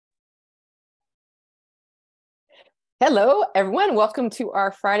Hello, everyone. Welcome to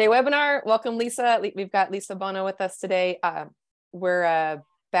our Friday webinar. Welcome, Lisa. We've got Lisa Bono with us today. We're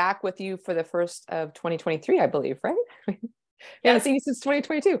back with you for the first of 2023, I believe, right? We haven't seen you since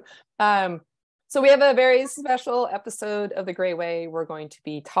 2022. So we have a very special episode of The Gray Way. We're going to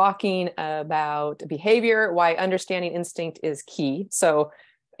be talking about behavior, why understanding instinct is key. So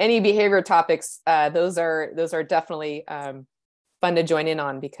any behavior topics, those are definitely fun to join in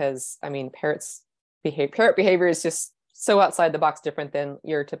on, because I mean, parrot behavior is just so outside the box different than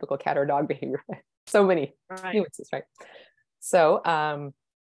your typical cat or dog behavior. So many nuances, right? So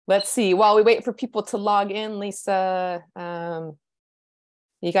let's see. While we wait for people to log in, Lisa,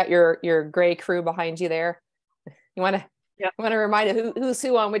 you got your gray crew behind you there. You want to remind it who's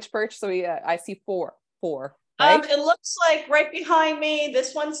who on which perch? So I see four. Right? It looks like right behind me,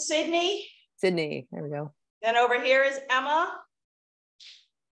 this one's Sydney. Sydney, there we go. Then over here is Emma.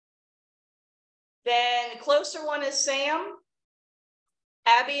 Then the closer one is Sam.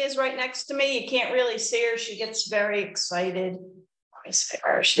 Abby is right next to me. You can't really see her. She gets very excited. Let me see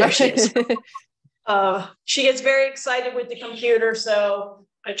her. There she is. She gets very excited with the computer, so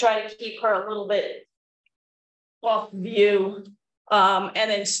I try to keep her a little bit off view. And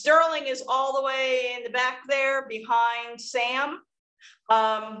then Sterling is all the way in the back there behind Sam.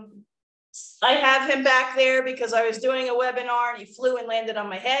 I have him back there because I was doing a webinar and he flew and landed on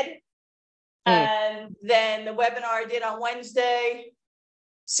my head. And then the webinar I did on Wednesday,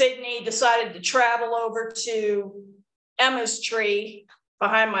 Sydney decided to travel over to Emma's tree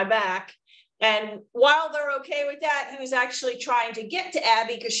behind my back. And while they're okay with that, he was actually trying to get to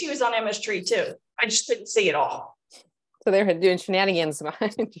Abby because she was on Emma's tree too. I just couldn't see it all. So they're doing shenanigans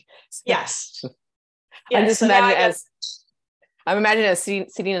behind you. Yes. I'm just imagining I'm imagining us sitting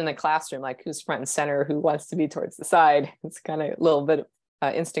in the classroom, like who's front and center, who wants to be towards the side. It's kind of a little bit of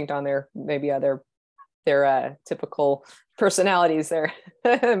instinct on their typical personalities there.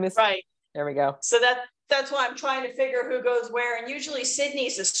 Right. There we go. So that's why I'm trying to figure who goes where. And usually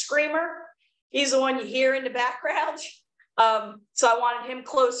Sydney's a screamer. He's the one you hear in the background. So I wanted him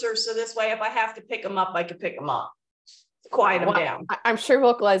closer. So this way, if I have to pick him up, I can pick him up. Quiet him down. I'm sure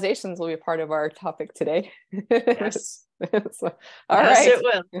vocalizations will be part of our topic today. Yes. So, all right. It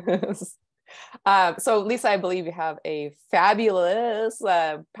will. So Lisa, I believe you have a fabulous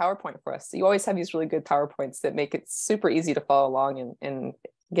PowerPoint for us. You always have these really good PowerPoints that make it super easy to follow along and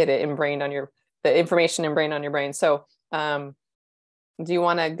get it ingrained on the information ingrained on your brain. So do you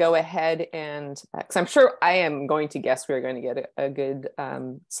want to go ahead and, because I'm sure I am going to guess we're going to get a good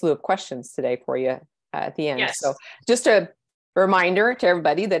slew of questions today for you at the end. Yes. So just a reminder to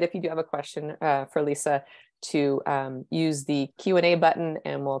everybody that if you do have a question for Lisa, to use the Q&A button,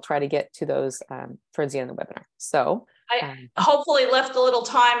 and we'll try to get to those towards the end of the webinar. So I hopefully left a little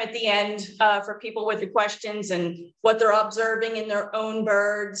time at the end for people with the questions and what they're observing in their own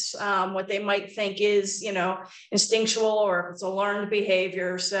birds, what they might think is, instinctual, or if it's a learned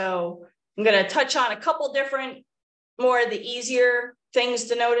behavior. So I'm going to touch on a couple different, more of the easier things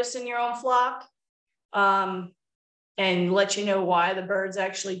to notice in your own flock, and let you know why the bird's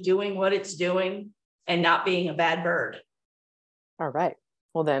actually doing what it's doing and not being a bad bird. All right.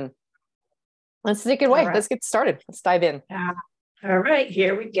 Well, then let's take it away. Right. Let's get started. Let's dive in. All right,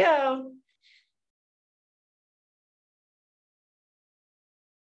 here we go.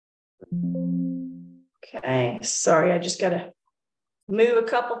 Okay, sorry, I just got to move a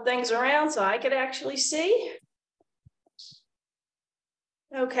couple things around so I could actually see.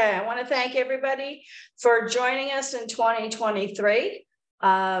 Okay, I want to thank everybody for joining us in 2023.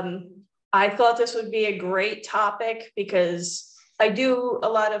 I thought this would be a great topic because I do a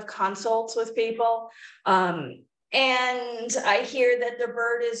lot of consults with people, and I hear that their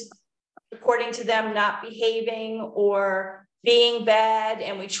bird is, according to them, not behaving or being bad.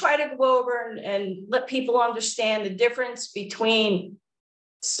 And we try to go over and let people understand the difference between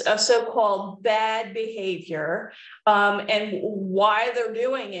a so-called bad behavior and why they're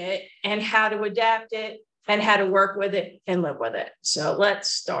doing it and how to adapt it and how to work with it and live with it. So let's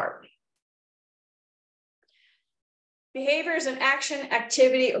start. Behavior is an action,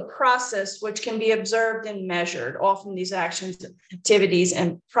 activity, or process which can be observed and measured. Often these actions, activities,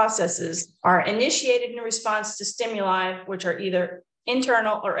 and processes are initiated in response to stimuli, which are either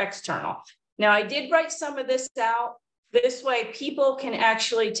internal or external. Now, I did write some of this out. This way, people can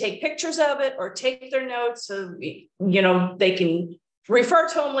actually take pictures of it or take their notes so, they can refer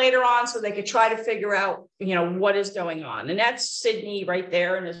to them later on so they could try to figure out, what is going on. And that's Sydney right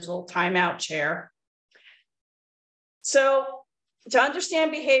there in his little timeout chair. So to understand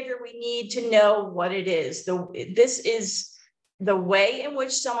behavior, we need to know what it is. This is the way in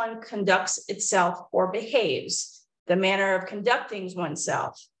which someone conducts itself or behaves. the manner of conducting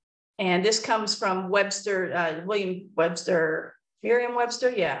oneself. And this comes from Webster, Merriam-Webster.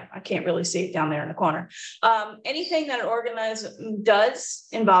 Yeah, I can't really see it down there in the corner. Anything that an organism does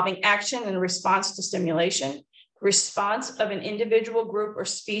involving action and response to stimulation, response of an individual, group, or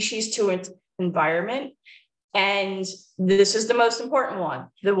species to its environment. And this is the most important one,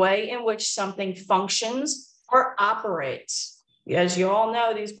 the way in which something functions or operates. As you all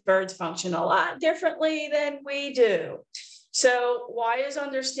know, these birds function a lot differently than we do. So why is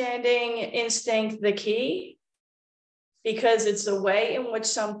understanding instinct the key? Because it's the way in which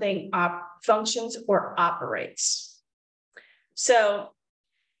something functions or operates. So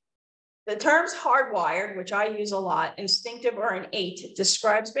the terms hardwired, which I use a lot, instinctive or innate,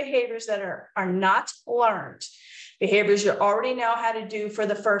 describes behaviors that are not learned, behaviors you already know how to do for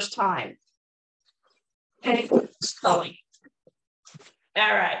the first time. Okay.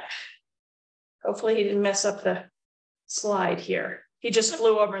 All right. Hopefully he didn't mess up the slide here. He just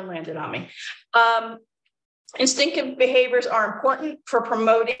flew over and landed on me. Instinctive behaviors are important for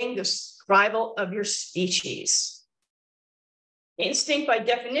promoting the survival of your species. Instinct, by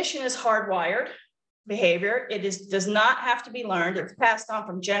definition, is hardwired behavior. It does not have to be learned. It's passed on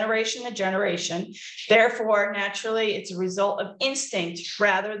from generation to generation. Therefore, naturally, it's a result of instinct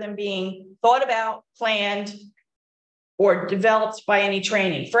rather than being thought about, planned, or developed by any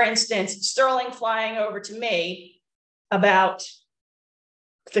training. For instance, Sterling flying over to me about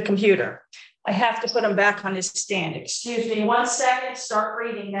the computer. I have to put him back on his stand. Excuse me 1 second, start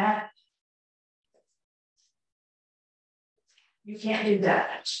reading that. You can't do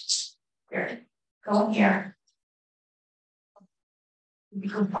that. Here, go in here.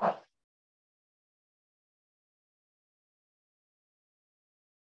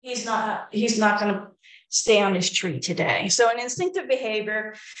 He's not going to stay on his tree today. So an instinctive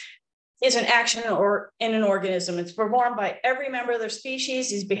behavior is an action or in an organism. It's performed by every member of their species.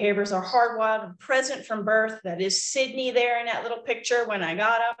 These behaviors are hardwired and present from birth. That is Sydney there in that little picture when I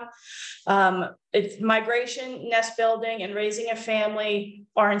got him. It's migration, nest building, and raising a family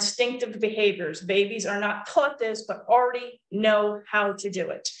are instinctive behaviors. Babies are not taught this, but already know how to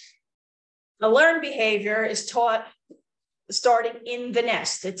do it. A learned behavior is taught starting in the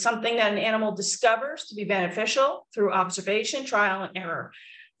nest. It's something that an animal discovers to be beneficial through observation, trial, and error.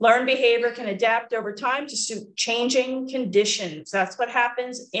 Learned behavior can adapt over time to suit changing conditions. That's what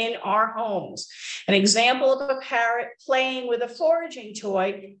happens in our homes. An example of a parrot playing with a foraging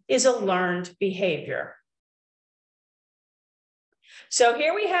toy is a learned behavior. So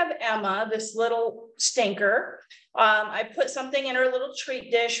here we have Emma, this little stinker. I put something in her little treat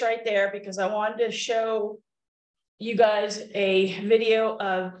dish right there because I wanted to show you guys a video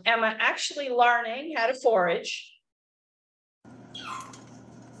of Emma actually learning how to forage.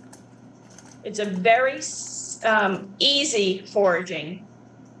 It's a very easy foraging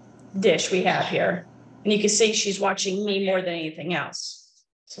dish we have here. And you can see she's watching me more than anything else.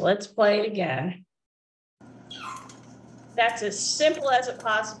 So let's play it again. That's as simple as it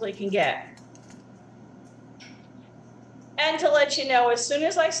possibly can get. And to let you know, as soon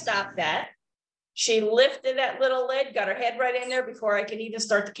as I stopped that, she lifted that little lid, got her head right in there before I could even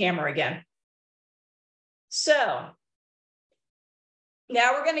start the camera again. So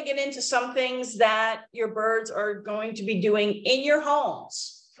now we're going to get into some things that your birds are going to be doing in your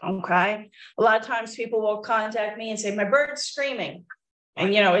homes, okay? A lot of times people will contact me and say, my bird's screaming.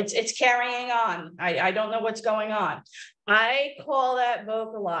 And, you know, it's carrying on. I don't know what's going on. I call that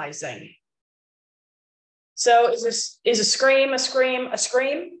vocalizing. So is a scream a scream a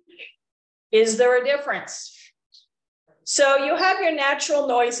scream? Is there a difference? So you have your natural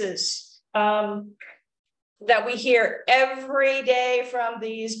noises that we hear every day from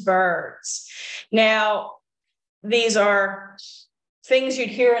these birds. Now, these are things you'd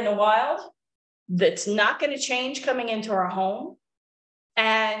hear in the wild that's not going to change coming into our home.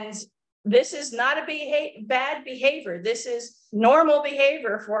 And this is not a bad behavior. This is normal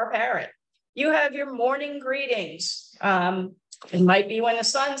behavior for a parrot. You have your morning greetings. It might be when the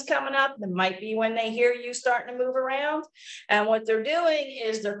sun's coming up. It might be when they hear you starting to move around. And what they're doing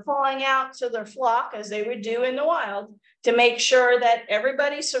is they're calling out to their flock, as they would do in the wild, to make sure that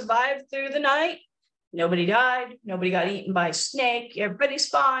everybody survived through the night. Nobody died. Nobody got eaten by a snake. Everybody's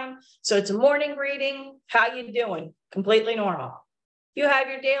fine. So it's a morning greeting. How you doing? Completely normal. You have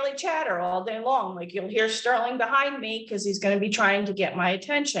your daily chatter all day long. Like you'll hear Sterling behind me because he's going to be trying to get my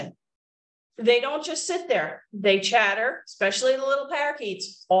attention. They don't just sit there. They chatter, especially the little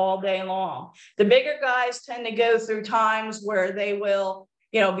parakeets, all day long. The bigger guys tend to go through times where they will,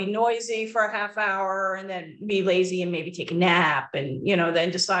 you know, be noisy for a half hour and then be lazy and maybe take a nap and, you know, then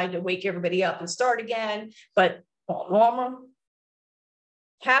decide to wake everybody up and start again. But Normal.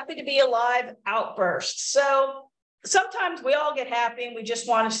 Happy to be alive outburst. So sometimes we all get happy and we just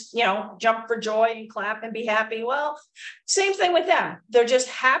want to, you know, jump for joy and clap and be happy. Well, same thing with them. They're just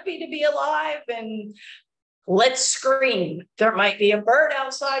happy to be alive and let's scream. There might be a bird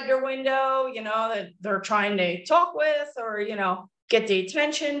outside your window, you know, that they're trying to talk with or, you know, get the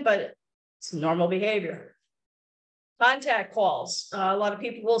attention, but it's normal behavior. Contact calls. A lot of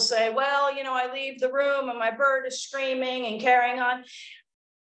people will say, well, you know, I leave the room and my bird is screaming and carrying on.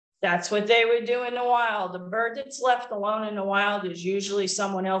 That's what they would do in the wild. The bird that's left alone in the wild is usually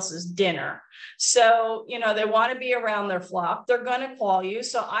someone else's dinner. So, you know, they want to be around their flock. They're going to call you.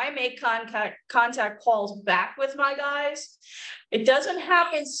 So I make contact calls back with my guys. It doesn't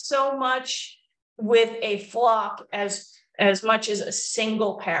happen so much with a flock as much as a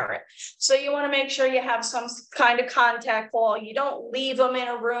single parrot. So you want to make sure you have some kind of contact call. You don't leave them in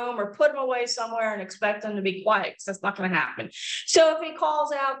a room or put them away somewhere and expect them to be quiet, because that's not going to happen. So if he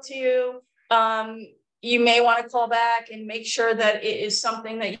calls out to you, you may want to call back and make sure that it is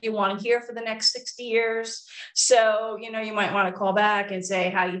something that you want to hear for the next 60 years. So, you know, you might want to call back and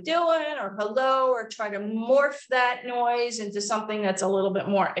say, how you doing? Or hello, or try to morph that noise into something that's a little bit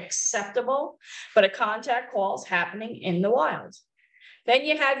more acceptable. But a contact call is happening in the wild. Then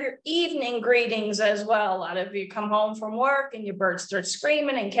you have your evening greetings as well. A lot of you come home from work and your bird starts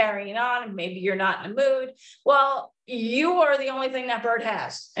screaming and carrying on, and maybe you're not in the mood. Well, you are the only thing that bird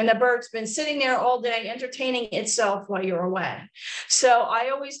has. And the bird's been sitting there all day entertaining itself while you're away. So I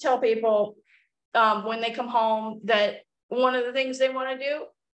always tell people when they come home that one of the things they want to do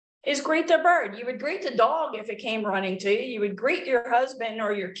is greet their bird. You would greet the dog if it came running to you. You would greet your husband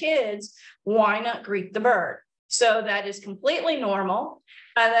or your kids. Why not greet the bird? So that is completely normal.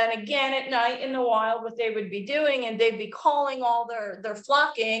 And then again, at night in the wild, what they would be doing, and they'd be calling all their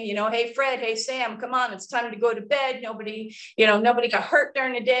flocking, you know, hey, Fred, hey, Sam, come on, it's time to go to bed. Nobody, you know, nobody got hurt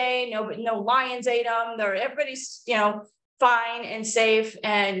during the day. No lions ate them. Everybody's, you know, fine and safe.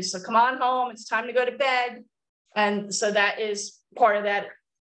 And so come on home, it's time to go to bed. And so that is part of that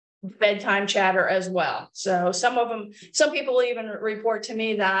bedtime chatter as well. So some people even report to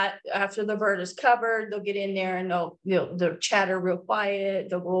me that after the bird is covered, they'll get in there and they'll chatter real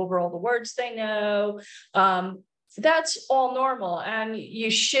quiet. They'll go over all the words they know. That's all normal. And you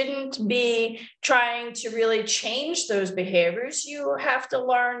shouldn't be trying to really change those behaviors. You have to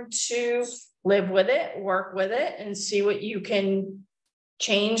learn to live with it, work with it, and see what you can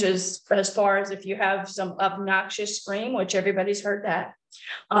change as far as if you have some obnoxious scream, which everybody's heard that.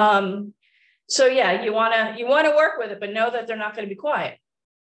 So yeah, you want to work with it, but know that they're not going to be quiet.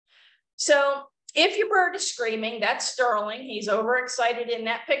 So if your bird is screaming, that's Sterling. He's overexcited in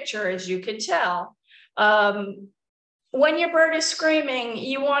that picture, as you can tell. When your bird is screaming,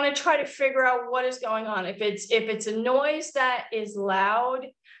 you want to try to figure out what is going on. If it's a noise that is loud,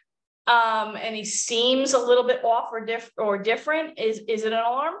 and he seems a little bit off or different, is it an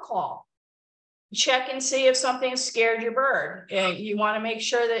alarm call? Check and see if something scared your bird. You want to make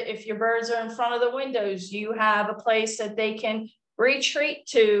sure that if your birds are in front of the windows, you have a place that they can retreat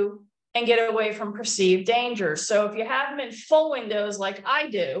to and get away from perceived danger. So if you have them in full windows like I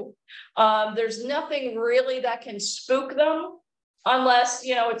do, there's nothing really that can spook them unless,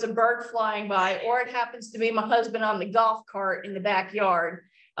 you know, it's a bird flying by, or it happens to be my husband on the golf cart in the backyard.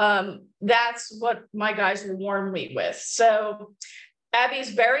 That's what my guys will warn me with. So Abby's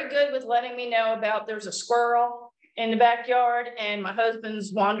very good with letting me know about there's a squirrel in the backyard and my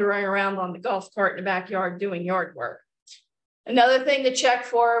husband's wandering around on the golf cart in the backyard doing yard work. Another thing to check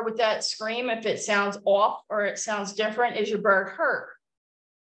for with that scream, if it sounds off or it sounds different, is your bird hurt?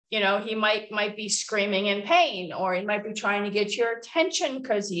 You know, he might be screaming in pain, or he might be trying to get your attention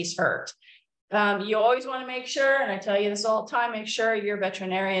because he's hurt. You always want to make sure, and I tell you this all the time, make sure your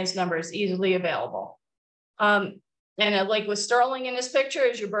veterinarian's number is easily available. And like with Sterling in this picture,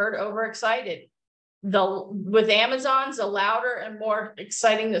 is your bird overexcited? With Amazons, the louder and more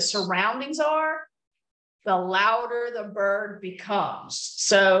exciting the surroundings are, the louder the bird becomes.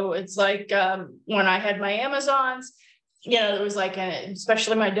 So it's like when I had my Amazons, you know, it was like,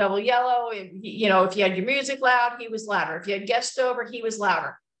 especially my double yellow, you know, if you had your music loud, he was louder. If you had guests over, he was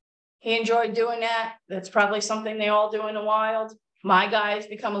louder. He enjoyed doing that. That's probably something they all do in the wild. My guys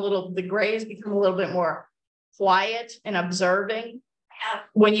the Greys become a little bit more quiet and observing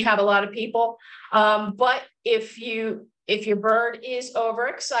when you have a lot of people. But if your bird is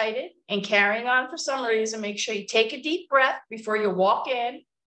overexcited and carrying on for some reason, make sure you take a deep breath before you walk in,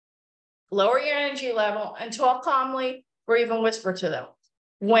 lower your energy level, and talk calmly or even whisper to them.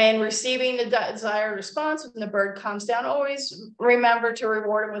 When receiving the desired response, when the bird comes down, always remember to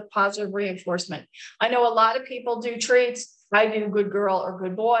reward them with positive reinforcement. I know a lot of people do treats. I do good girl or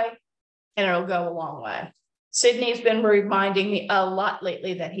good boy, and it'll go a long way. Sydney's been reminding me a lot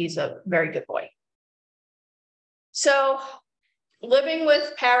lately that he's a very good boy. So living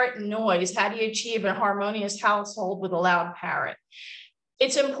with parrot noise, how do you achieve a harmonious household with a loud parrot?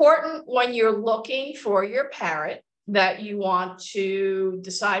 It's important when you're looking for your parrot that you want to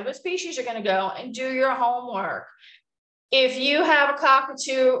decide what species you're going to go and do your homework. If you have a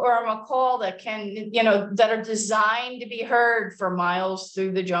cockatoo or a macaw that can, that are designed to be heard for miles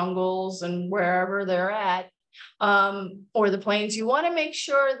through the jungles and wherever they're at, or the plains, you want to make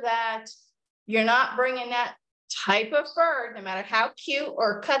sure that you're not bringing that type of bird, no matter how cute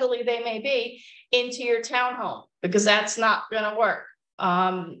or cuddly they may be, into your townhome, because that's not going to work.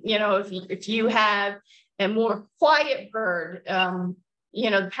 If you have a more quiet bird,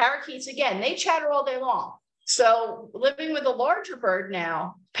 the parakeets, again, they chatter all day long. So living with a larger bird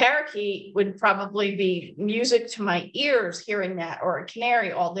now, parakeet would probably be music to my ears hearing that, or a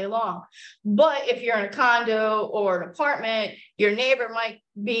canary all day long. But if you're in a condo or an apartment, your neighbor might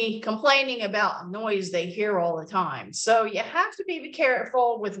be complaining about noise they hear all the time. So you have to be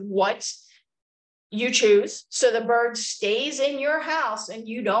careful with what you choose so the bird stays in your house and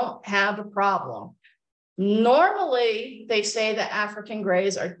you don't have a problem. Normally, they say that African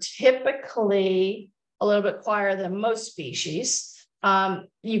greys are typically a little bit quieter than most species.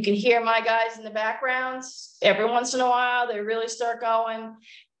 You can hear my guys in the backgrounds. Every once in a while, they really start going,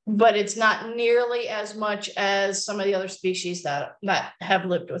 but it's not nearly as much as some of the other species that have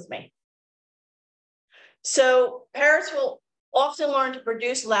lived with me. So parrots will often learn to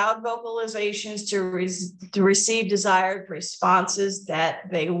produce loud vocalizations to receive desired responses that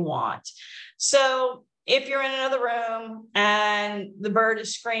they want. So if you're in another room and the bird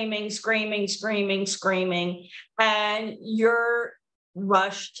is screaming, and you're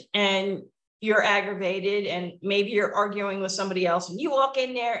rushed and you're aggravated and maybe you're arguing with somebody else and you walk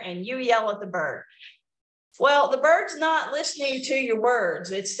in there and you yell at the bird. Well, the bird's not listening to your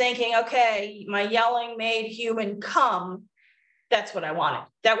words. It's thinking, okay, my yelling made human come. That's what I wanted.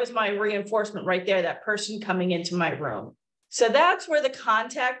 That was my reinforcement right there, that person coming into my room. So that's where the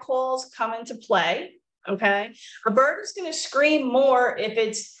contact calls come into play. Okay. A bird is going to scream more if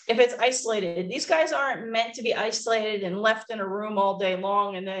it's isolated. These guys aren't meant to be isolated and left in a room all day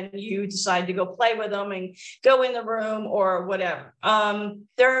long, and then you decide to go play with them and go in the room or whatever.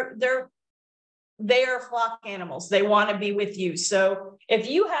 They are flock animals. They want to be with you. So if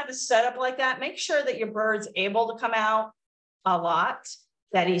you have a setup like that, make sure that your bird's able to come out a lot,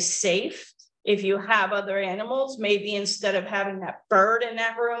 that he's safe. If you have other animals, maybe instead of having that bird in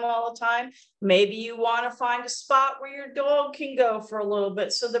that room all the time, maybe you want to find a spot where your dog can go for a little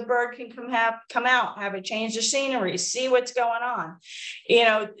bit so the bird can come out, have a change of scenery, see what's going on.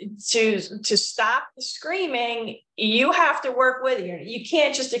 To stop the screaming, you have to work with you. You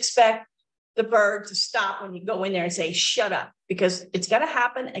can't just expect the bird to stop when you go in there and say, shut up, because it's going to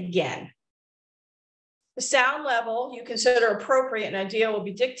happen again. The sound level you consider appropriate and ideal will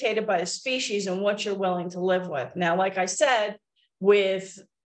be dictated by the species and what you're willing to live with. Now, like I said, I've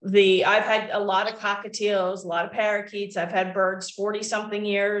had a lot of cockatiels, a lot of parakeets. I've had birds 40-something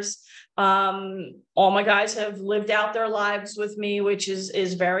years. All my guys have lived out their lives with me, which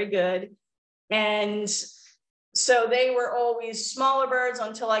is very good. And so they were always smaller birds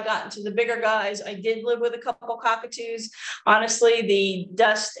until I got into the bigger guys. I did live with a couple cockatoos. Honestly, the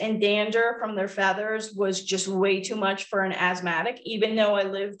dust and dander from their feathers was just way too much for an asthmatic, even though I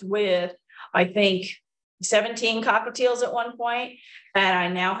lived with, I think, 17 cockatiels at one point, and I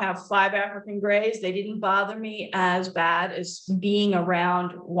now have 5 African greys. They didn't bother me as bad as being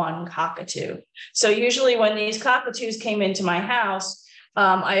around one cockatoo. So usually when these cockatoos came into my house,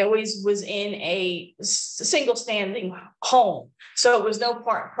 I always was in a single standing home. So it was no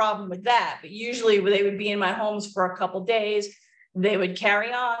problem with that. But usually they would be in my homes for a couple of days. They would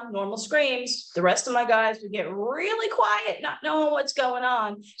carry on normal screams. The rest of my guys would get really quiet, not knowing what's going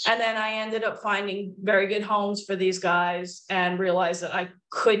on. And then I ended up finding very good homes for these guys and realized that I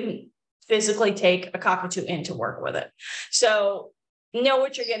couldn't physically take a cockatoo in to work with it. So know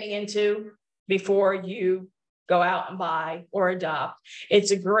what you're getting into before you go out and buy or adopt.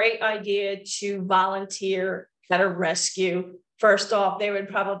 It's a great idea to volunteer at a rescue. First off, they would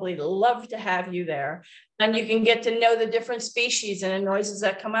probably love to have you there. And you can get to know the different species and the noises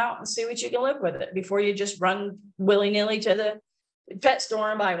that come out and see what you can live with it before you just run willy-nilly to the pet store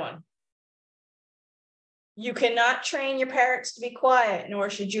and buy one. You cannot train your parrots to be quiet, nor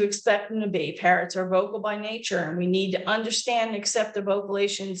should you expect them to be. Parrots are vocal by nature, and we need to understand and accept their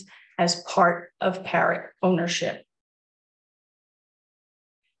vocalizations as part of parrot ownership.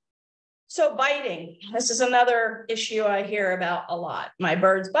 So biting, this is another issue I hear about a lot. My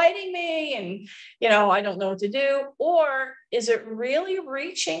bird's biting me and, you know, I don't know what to do. Or is it really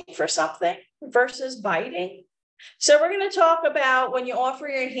reaching for something versus biting? So we're going to talk about when you offer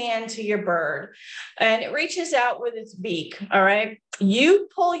your hand to your bird and it reaches out with its beak, all right? You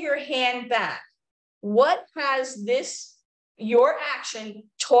pull your hand back. What has this, your action,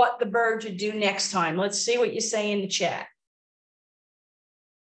 taught the bird to do next time? Let's see what you say in the chat.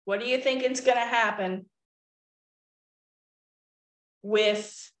 What do you think is going to happen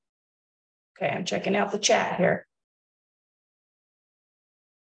with, okay, I'm checking out the chat here.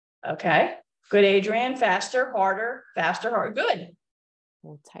 Okay, good, Adrian. Faster, harder, faster, harder. Good.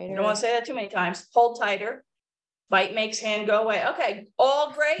 Hold tighter. I don't want to say that too many times. Hold tighter. Bite makes hand go away. Okay,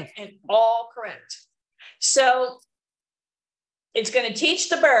 all great and all correct. So it's going to teach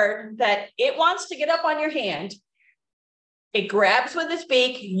the bird that it wants to get up on your hand. It grabs with its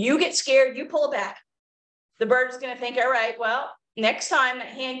beak, you get scared, you pull it back. The bird is going to think, all right, well, next time that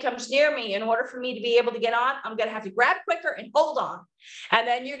hand comes near me, in order for me to be able to get on, I'm going to have to grab quicker and hold on. And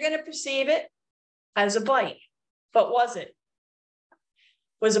then you're going to perceive it as a bite. But was it?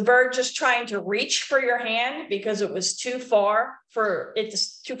 Was a bird just trying to reach for your hand because it was too far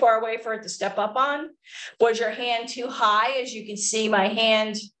away for it to step up on? Was your hand too high? As you can see my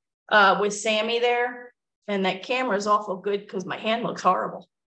hand with Sammy there. And that camera is awful good because my hand looks horrible.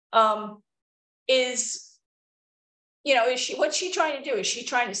 What's she trying to do? Is she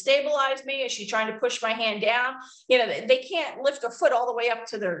trying to stabilize me? Is she trying to push my hand down? You know, they can't lift a foot all the way up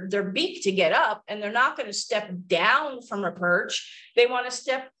to their beak to get up, and they're not going to step down from a perch. They want to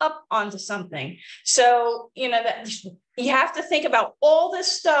step up onto something. So, you know, that you have to think about all this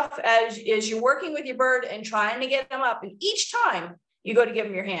stuff as you're working with your bird and trying to get them up. And each time you go to give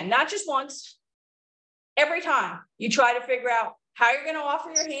them your hand, not just once, every time you try to figure out how you're going to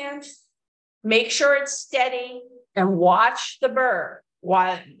offer your hand, make sure it's steady and watch the bird.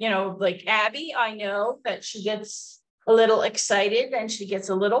 While, you know, like Abby, I know that she gets a little excited and she gets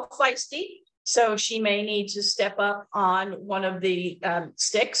a little feisty. So she may need to step up on one of the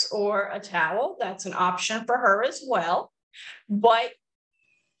sticks or a towel. That's an option for her as well. But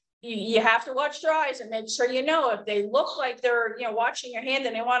you have to watch their eyes and make sure, you know, if they look like they're, you know, watching your hand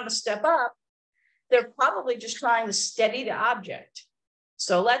and they want to step up, they're probably just trying to steady the object.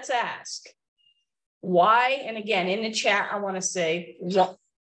 So let's ask why. And again, in the chat, I want to say,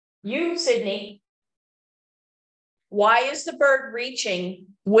 you, Sydney, why is the bird reaching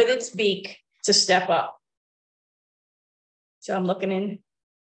with its beak to step up? So I'm looking in.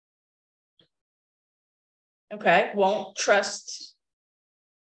 Okay, won't trust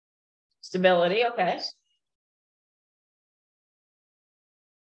stability. Okay.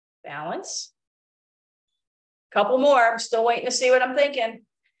 Balance. Couple more. I'm still waiting to see what I'm thinking.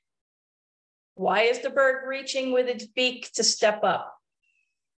 Why is the bird reaching with its beak to step up?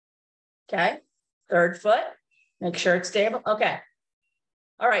 Okay. Third foot. Make sure it's stable. Okay.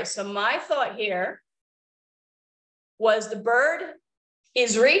 All right. So my thought here was the bird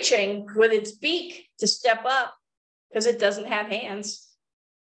is reaching with its beak to step up because it doesn't have hands.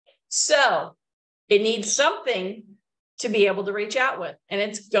 So it needs something to be able to reach out with, and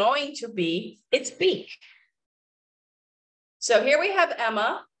it's going to be its beak. So here we have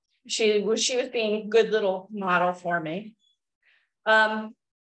Emma. She was being a good little model for me.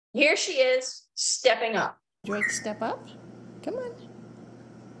 Here she is stepping up. Drake, step up. Come on.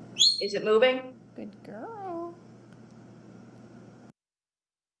 Is it moving? Good girl.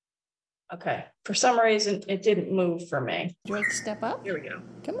 Okay. For some reason, it didn't move for me. Drake, step up. Here we go.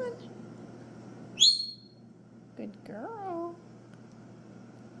 Come on. Good girl.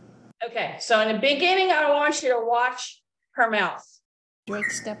 Okay. So in the beginning, I want you to watch her mouth.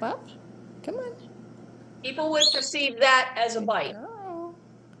 Drake, step up. Come on. People would perceive that as a bite Girl.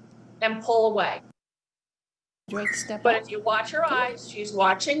 and pull away. Drake, step But up. if you watch her eyes, she's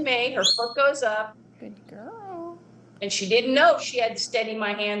watching me. Her foot goes up. Good girl. And she didn't know if she had to steady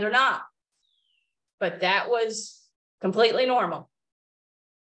my hand or not. But that was completely normal.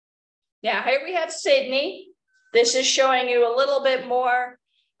 Now, here we have Sydney. This is showing you a little bit more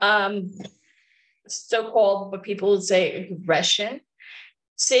so-called, what people would say, aggression.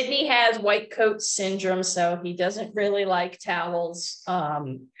 Sydney has white coat syndrome, so he doesn't really like towels.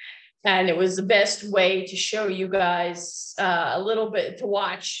 And it was the best way to show you guys a little bit to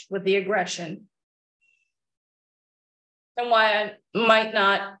watch with the aggression. And why I might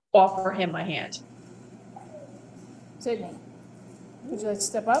not offer him my hand. Sydney, would you like to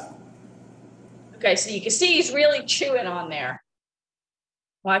step up? Okay, so you can see he's really chewing on there.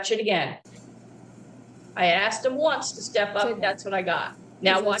 Watch it again. I asked him once to step up. Sydney. That's what I got.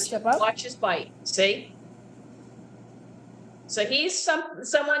 Now watch his bite. See? So he's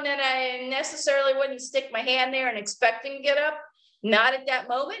someone that I necessarily wouldn't stick my hand there and expect him to get up. Not at that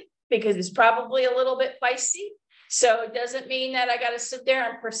moment, because it's probably a little bit feisty. So it doesn't mean that I got to sit there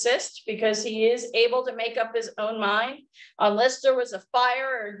and persist, because he is able to make up his own mind, unless there was a fire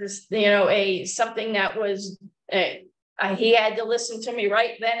or this, something that was, he had to listen to me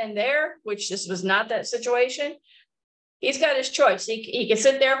right then and there, which this was not that situation. He's got his choice. He can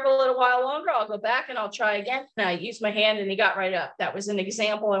sit there for a little while longer. I'll go back and I'll try again. And I used my hand and he got right up. That was an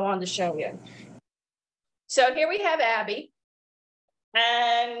example I wanted to show you. So here we have Abby.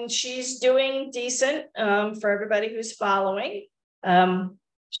 And she's doing decent for everybody who's following.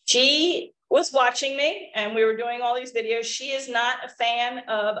 She was watching me and we were doing all these videos. She is not a fan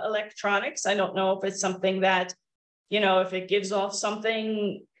of electronics. I don't know if it's something that, if it gives off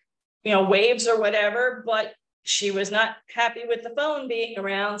something, waves or whatever, but she was not happy with the phone being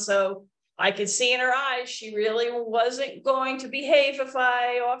around. So I could see in her eyes, she really wasn't going to behave if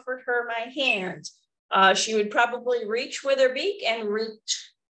I offered her my hand. She would probably reach with her beak and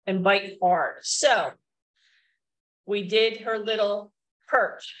reach and bite hard. So we did her little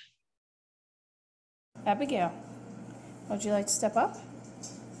perch. Abigail, would you like to step up?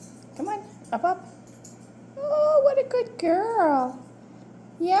 Come on, up. Oh, what a good girl.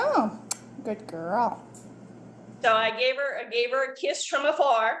 Yeah, good girl. So I gave her a kiss from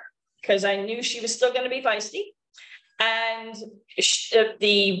afar, because I knew she was still going to be feisty. And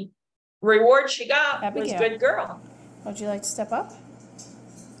the reward she got Abigail, was good girl. Would you like to step up?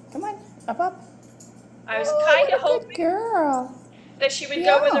 Come on, up. I was kind of hoping girl. that she would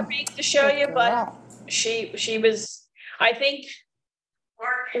go with her beak to show you, girl. but she was, I think,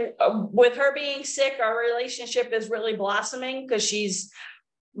 with her being sick, our relationship is really blossoming, because she's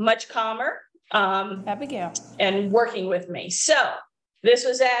much calmer Abigail, and working with me. So this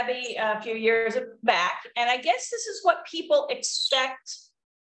was Abby a few years back. And I guess this is what people expect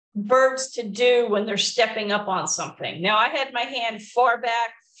birds to do when they're stepping up on something. Now I had my hand far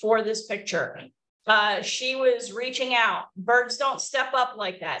back for this picture. She was reaching out. Birds don't step up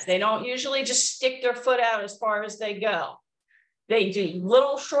like that. They don't usually just stick their foot out as far as they go. They do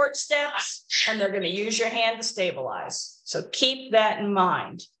little short steps, and they're going to use your hand to stabilize. So keep that in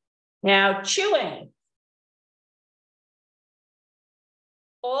mind. Now, chewing.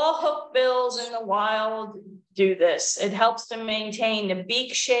 All hookbills in the wild do this. It helps to maintain the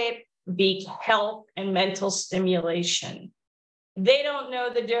beak shape, beak health, and mental stimulation. They don't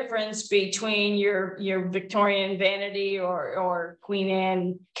know the difference between your Victorian vanity or Queen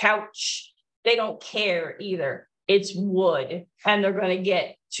Anne couch. They don't care either. It's wood, and they're going to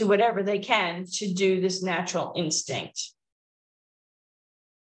get to whatever they can to do this natural instinct.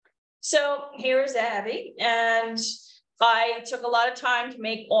 So here's Abby, and I took a lot of time to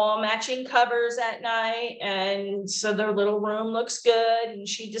make all matching covers at night, and so their little room looks good, and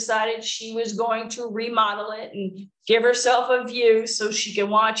she decided she was going to remodel it and give herself a view so she can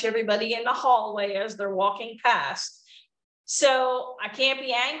watch everybody in the hallway as they're walking past. So I can't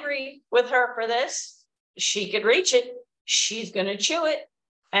be angry with her for this. She could reach it. She's going to chew it.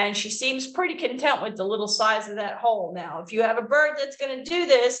 And she seems pretty content with the little size of that hole. Now, if you have a bird that's going to do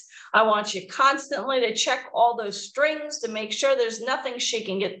this, I want you constantly to check all those strings to make sure there's nothing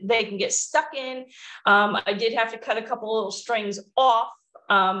they can get stuck in. I did have to cut a couple little strings off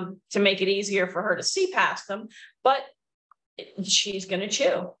to make it easier for her to see past them, but she's going to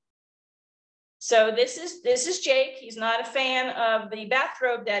chew. So this is Jake. He's not a fan of the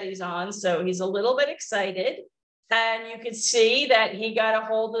bathrobe that he's on, so he's a little bit excited. And you can see that he got a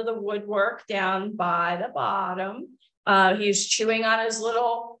hold of the woodwork down by the bottom. He's chewing on his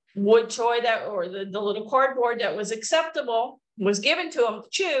little wood toy or the little cardboard that was acceptable, was given to him to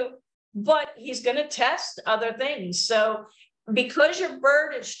chew, but he's going to test other things. So because your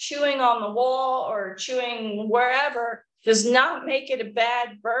bird is chewing on the wall or chewing wherever does not make it a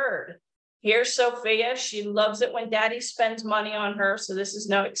bad bird. Here's Sophia. She loves it when daddy spends money on her. So this is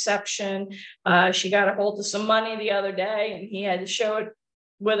no exception. She got a hold of some money the other day and he had to show it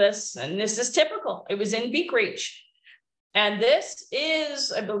with us. And this is typical. It was in beak reach. And this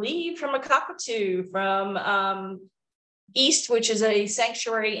is, I believe, from a cockatoo from East, which is a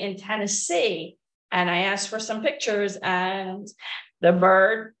sanctuary in Tennessee. And I asked for some pictures and the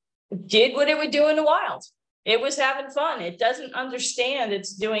bird did what it would do in the wild. It was having fun. It doesn't understand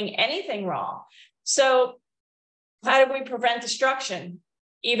it's doing anything wrong. So how do we prevent destruction?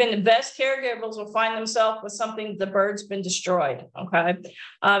 even the best caregivers will find themselves with something, the bird's been destroyed, okay?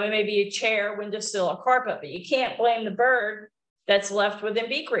 It may be a chair, windowsill, or carpet, but you can't blame the bird that's left within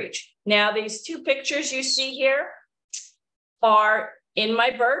beak reach. Now, these two pictures you see here are in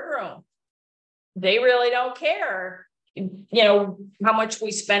my bird room. They really don't care, how much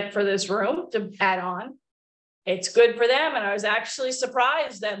we spent for this room to add on. It's good for them. And I was actually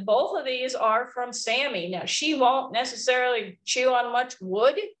surprised that both of these are from Sammy. Now, she won't necessarily chew on much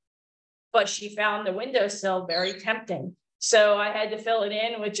wood, but she found the windowsill very tempting. So I had to fill it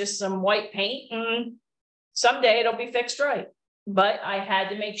in with just some white paint, and someday it'll be fixed right. But I had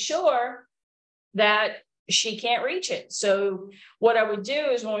to make sure that she can't reach it. So what I would do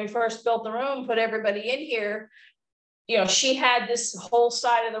is, when we first built the room, put everybody in here, she had this whole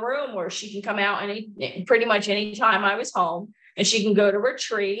side of the room where she can come out pretty much any time I was home, and she can go to her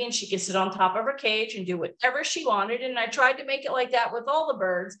tree and she can sit on top of her cage and do whatever she wanted. And I tried to make it like that with all the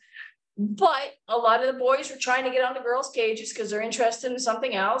birds, but a lot of the boys were trying to get on the girls' cages because they're interested in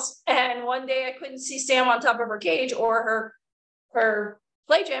something else. And one day I couldn't see Sam on top of her cage or her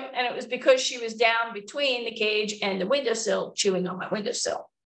play gym, and it was because she was down between the cage and the windowsill, chewing on my windowsill.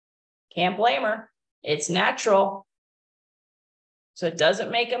 Can't blame her. It's natural. So it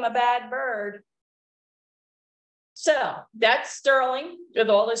doesn't make him a bad bird. So that's Sterling with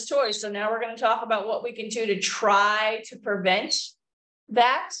all his toys. So now we're going to talk about what we can do to try to prevent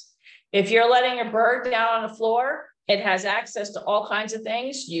that. If you're letting a bird down on the floor, it has access to all kinds of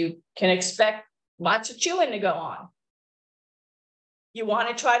things. You can expect lots of chewing to go on. You want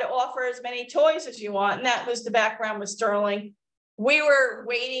to try to offer as many toys as you want. And that was the background with Sterling. We were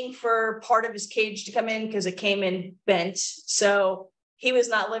waiting for part of his cage to come in because it came in bent. So he was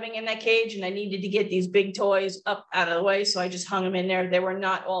not living in that cage, and I needed to get these big toys up out of the way. So I just hung them in there. They were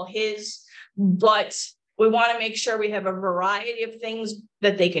not all his, but we want to make sure we have a variety of things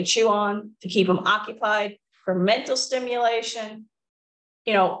that they can chew on to keep them occupied, for mental stimulation,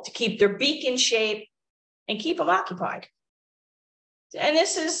 to keep their beak in shape and keep them occupied. And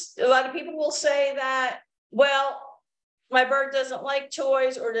this is, a lot of people will say that, well, my bird doesn't like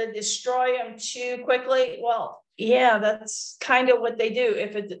toys, or to destroy them too quickly. Well, yeah, that's kind of what they do.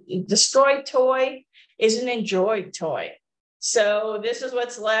 If a destroyed toy is an enjoyed toy. So this is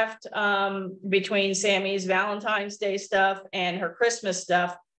what's left between Sammy's Valentine's Day stuff and her Christmas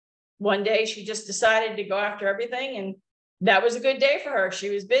stuff. One day she just decided to go after everything, and that was a good day for her. She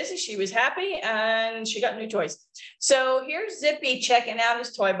was busy, she was happy, and she got new toys. So here's Zippy checking out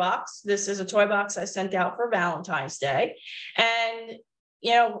his toy box. This is a toy box I sent out for Valentine's Day. And,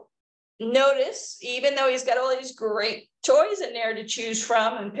 notice, even though he's got all these great toys in there to choose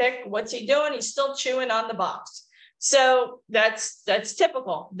from and pick, what's he doing? He's still chewing on the box. So that's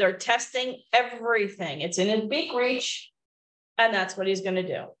typical. They're testing everything. It's in his beak reach, and that's what he's going to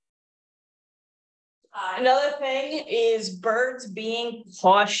do. Another thing is birds being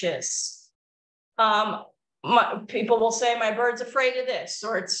cautious. People will say, my bird's afraid of this,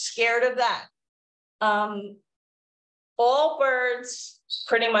 or it's scared of that. All birds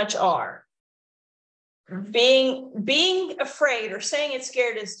pretty much are. Being afraid or saying it's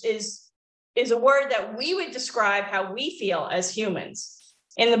scared is a word that we would describe how we feel as humans.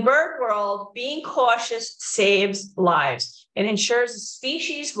 In the bird world, being cautious saves lives. It ensures the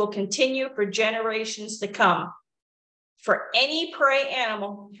species will continue for generations to come. For any prey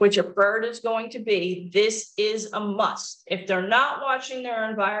animal, which a bird is going to be, this is a must. If they're not watching their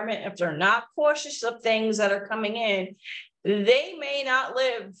environment, if they're not cautious of things that are coming in, they may not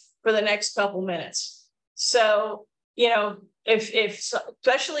live for the next couple minutes. So,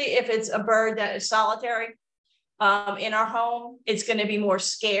 especially if it's a bird that is solitary, in our home, it's going to be more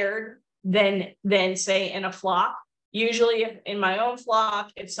scared than say in a flock. Usually in my own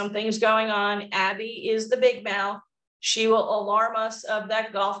flock, if something's going on, Abby is the big mouth. She will alarm us of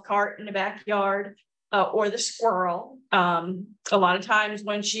that golf cart in the backyard or the squirrel. A lot of times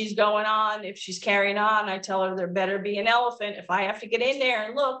when she's going on, if she's carrying on, I tell her there better be an elephant. If I have to get in there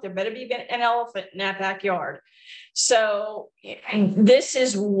and look, there better be an elephant in that backyard. So this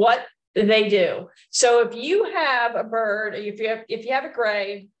is what they do. So if you have a bird, if you have a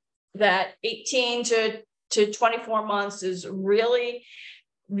gray, that 18 to 24 months is really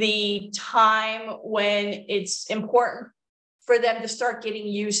the time when it's important for them to start getting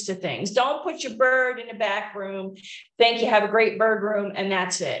used to things. Don't put your bird in a back room, think you have a great bird room, and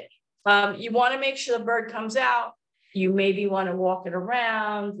that's it. You want to make sure the bird comes out. You maybe want to walk it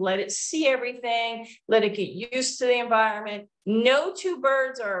around, let it see everything, let it get used to the environment. No two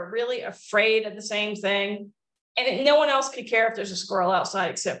birds are really afraid of the same thing. And no one else could care if there's a squirrel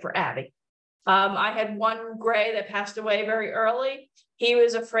outside except for Abby. I had one gray that passed away very early. He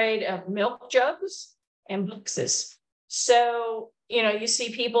was afraid of milk jugs and boxes. So, you know, you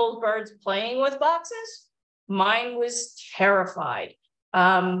see people's birds playing with boxes. Mine was terrified.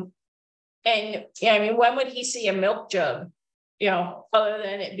 And yeah, I mean, when would he see a milk jug, you know, other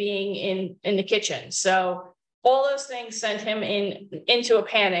than it being in the kitchen? So all those things sent him into a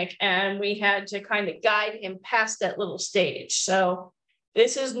panic, and we had to kind of guide him past that little stage. So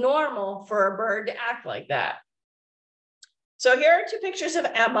this is normal for a bird to act like that. So here are two pictures of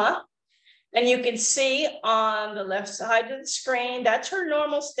Emma, and you can see on the left side of the screen, that's her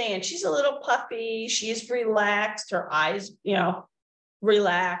normal stand. She's a little puppy. She's relaxed, her eyes, you know,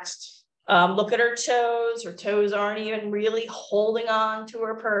 relaxed. Look at her toes. Her toes aren't even really holding on to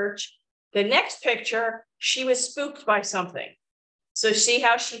her perch. The next picture, she was spooked by something. So see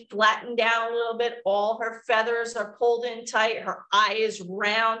how she flattened down a little bit? All her feathers are pulled in tight. Her eye is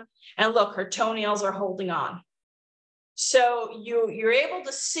round. And look, her toenails are holding on. So you're able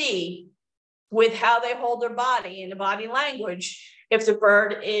to see with how they hold their body and the body language if the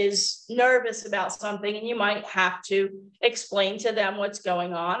bird is nervous about something, and you might have to explain to them what's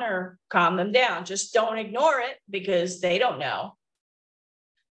going on or calm them down. Just don't ignore it because they don't know.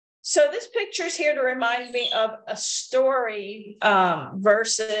 So this picture is here to remind me of a story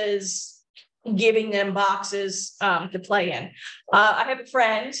versus giving them boxes to play in. I have a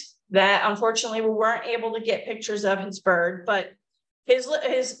friend that unfortunately we weren't able to get pictures of his bird, but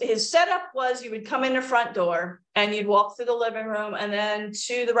his setup was you would come in the front door and you'd walk through the living room, and then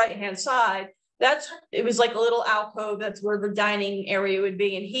to the right-hand side, it was like a little alcove. That's where the dining area would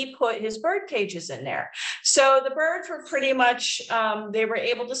be. And he put his bird cages in there. So the birds were pretty much, they were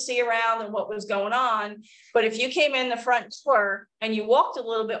able to see around and what was going on. But if you came in the front door and you walked a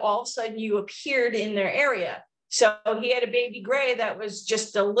little bit, all of a sudden you appeared in their area. So he had a baby gray that was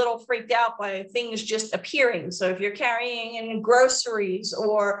just a little freaked out by things just appearing. So if you're carrying in groceries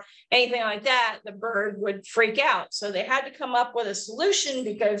or anything like that, the bird would freak out. So they had to come up with a solution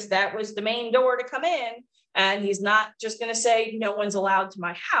because that was the main door to come in. And he's not just going to say, no one's allowed to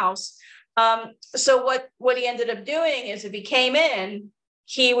my house. So what he ended up doing is if he came in,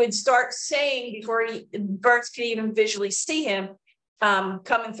 he would start saying before birds could even visually see him,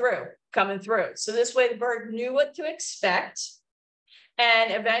 coming through. So this way the bird knew what to expect.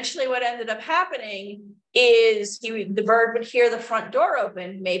 And eventually what ended up happening is the bird would hear the front door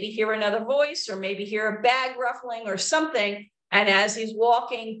open, maybe hear another voice, or maybe hear a bag ruffling or something. And as he's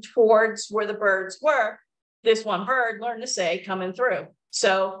walking towards where the birds were, this one bird learned to say, coming through.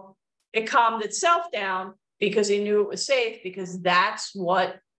 So it calmed itself down because he knew it was safe, because that's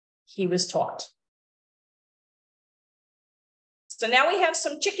what he was taught. So now we have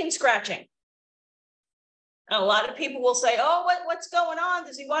some chicken scratching. And a lot of people will say, "Oh, what's going on?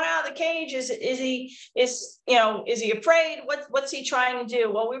 Does he want out of the cage? Is he afraid? What's he trying to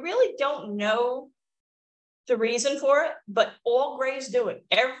do?" Well, we really don't know the reason for it, but all grays do it.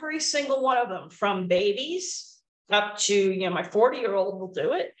 Every single one of them, from babies up to my 40-year-old will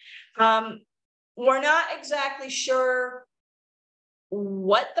do it. We're not exactly sure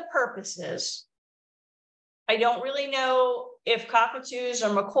what the purpose is. I don't really know if cockatoos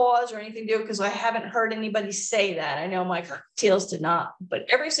or macaws or anything do, because I haven't heard anybody say that. I know my cockatiels did not, but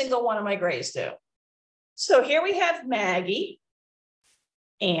every single one of my grays do. So here we have Maggie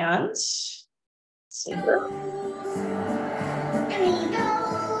and Cinder.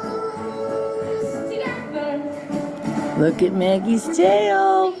 Look at Maggie's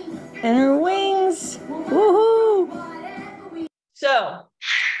tail and her wings. Woohoo! So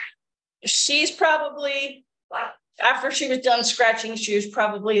she's probably, after she was done scratching, she was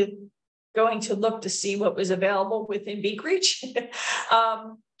probably going to look to see what was available within beak reach.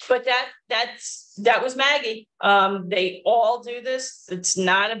 But that was Maggie. They all do this. It's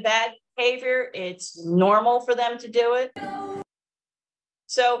not a bad behavior. It's normal for them to do it.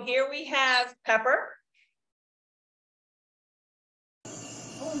 So here we have Pepper.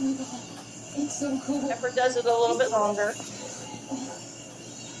 Oh my God, it's so cool. Pepper does it a little bit longer.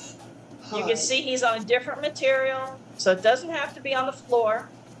 You can see he's on a different material, so it doesn't have to be on the floor.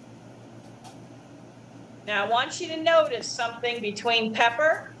 Now I want you to notice something between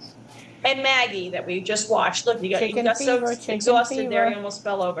Pepper and Maggie that we just watched. Look, you got so exhausted there you almost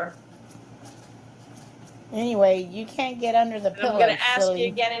fell over. Anyway, you can't get under the pillow. I'm going to ask you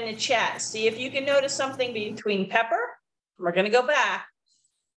again in the chat. See if you can notice something between Pepper. We're going to go back.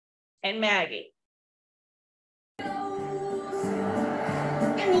 And Maggie.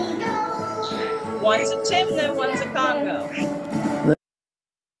 One's a Timneh, one's a Congo.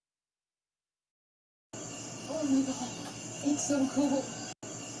 Oh my God, it's so cool.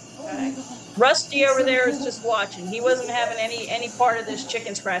 Oh my God. Rusty over there is just watching. He wasn't having any part of this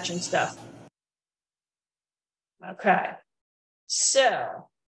chicken scratching stuff. Okay. So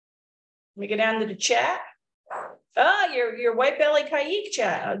let me go down to the chat. Oh, your white belly Kaik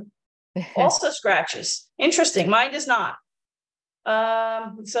chat also scratches. Interesting. Mine does not.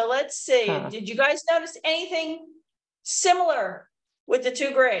 So let's see. Did you guys notice anything similar with the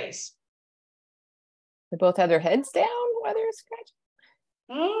two grays? They both have their heads down while they're scratching.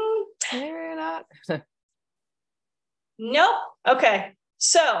 They're not. Nope. Okay.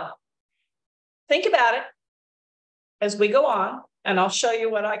 So think about it as we go on, and I'll show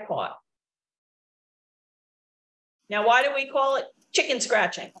you what I caught. Now, why do we call it chicken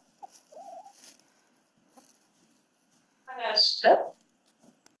scratching? I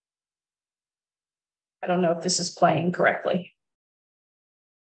don't know if this is playing correctly.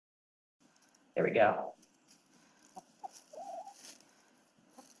 There we go.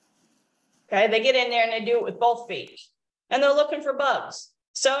 Okay, they get in there and they do it with both feet. And they're looking for bugs.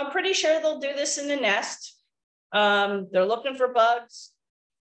 So I'm pretty sure they'll do this in the nest. They're looking for bugs.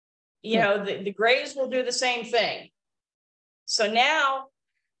 You know, the grays will do the same thing. So now,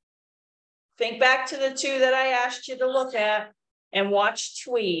 think back to the two that I asked you to look at and watch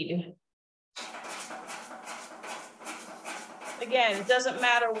Tweed. Again, it doesn't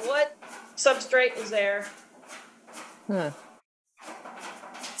matter what substrate is there.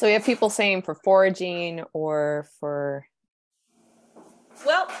 So we have people saying for foraging or for...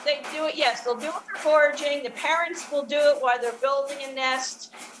 Well, they do it, yes, they'll do it for foraging. The parents will do it while they're building a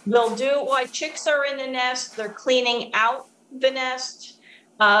nest. They'll do it while chicks are in the nest. They're cleaning out the nest.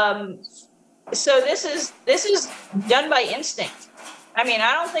 So this is done by instinct. I mean,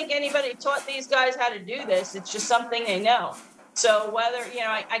 I don't think anybody taught these guys how to do this. It's just something they know. So whether, you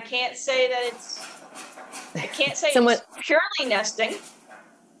know, I can't say that it's purely nesting.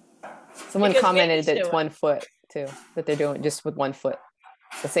 Someone commented that it's 1 foot too, that they're doing just with 1 foot,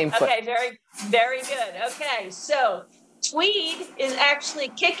 the same foot. Okay, very, very good. Okay, so Tweed is actually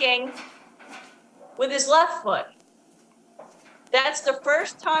kicking with his left foot. That's the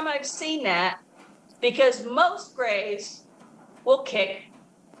first time I've seen that, because most grays will kick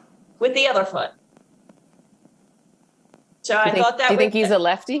with the other foot. So I thought that. Do you think he's a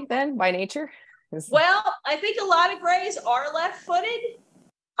lefty then by nature? Well, I think a lot of grays are left-footed.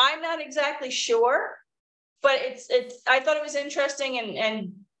 I'm not exactly sure, but I thought it was interesting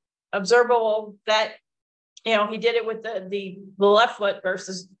and observable that, you know, he did it with the left foot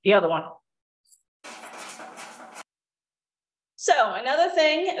versus the other one. So another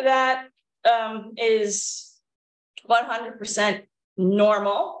thing that is 100%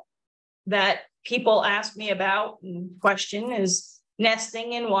 normal that people ask me about and question is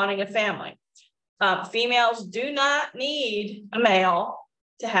nesting and wanting a family. Females do not need a male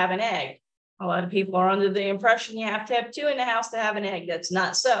to have an egg. A lot of people are under the impression you have to have two in the house to have an egg. That's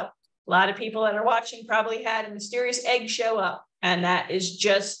not so. A lot of people that are watching probably had a mysterious egg show up, and that is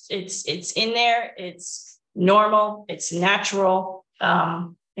just, it's in there. It's normal. It's natural. You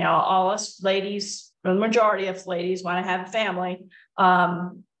know, all us ladies, the majority of ladies want to have a family.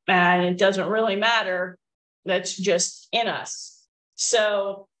 And it doesn't really matter. That's just in us.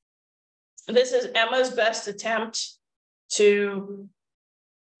 So this is Emma's best attempt to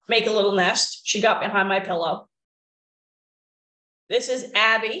make a little nest. She got behind my pillow. This is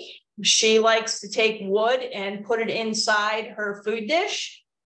Abby. She likes to take wood and put it inside her food dish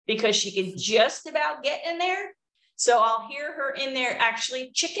because she can just about get in there. So I'll hear her in there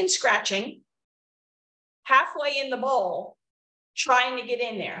actually chicken scratching halfway in the bowl, trying to get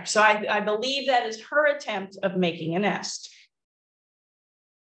in there. So I believe that is her attempt of making a nest.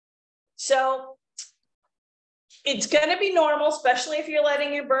 So it's going to be normal, especially if you're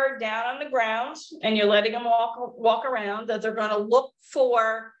letting your bird down on the ground and you're letting them walk around, that they're going to look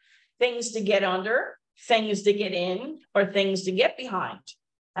for things to get under, things to get in, or things to get behind.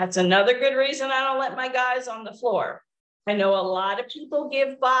 That's another good reason I don't let my guys on the floor. I know a lot of people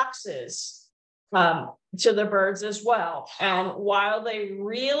give boxes to the birds as well. And while they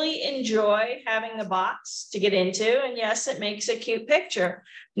really enjoy having the box to get into, and yes, it makes a cute picture.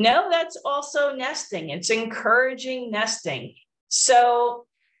 No, that's also nesting. It's encouraging nesting. So,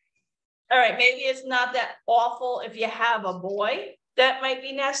 all right, maybe it's not that awful if you have a boy that might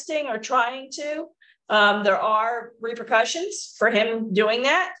be nesting or trying to. There are repercussions for him doing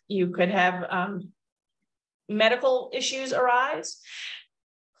that. You could have medical issues arise.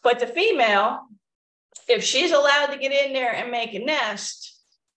 But the female, if she's allowed to get in there and make a nest,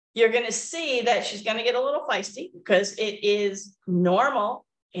 you're going to see that she's going to get a little feisty, because it is normal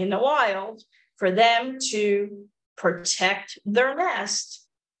in the wild for them to protect their nest.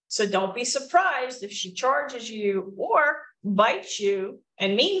 So don't be surprised if she charges you or bites you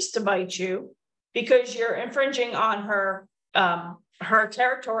and means to bite you because you're infringing on her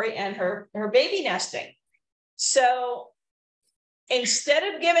territory and her baby nesting. So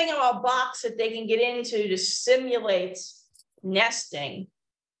instead of giving them a box that they can get into to simulate nesting,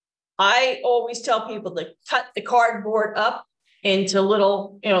 I always tell people to cut the cardboard up into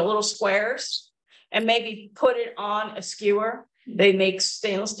little squares and maybe put it on a skewer. They make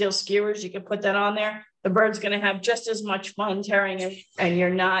stainless steel skewers. You can put that on there. The bird's going to have just as much fun tearing it, and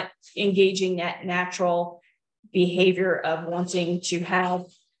you're not engaging that natural behavior of wanting to have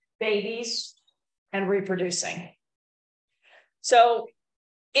babies and reproducing. So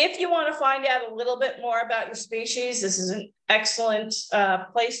if you want to find out a little bit more about your species, this is an excellent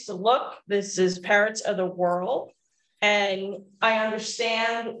place to look. This is Parrots of the World. And I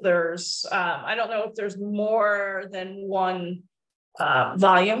understand there's, I don't know if there's more than one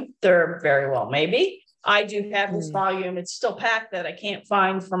volume. There very well maybe. I do have this volume. It's still packed that I can't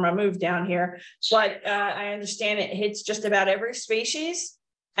find from a move down here, but I understand it hits just about every species,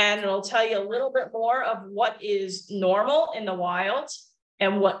 and it'll tell you a little bit more of what is normal in the wild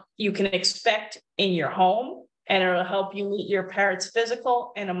and what you can expect in your home, and it'll help you meet your parrot's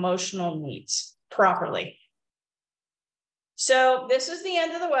physical and emotional needs properly. So this is the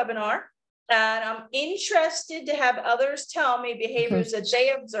end of the webinar, and I'm interested to have others tell me behaviors that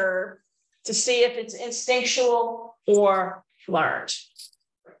they observe to see if it's instinctual or learned.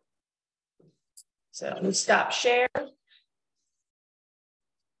 So let me stop share.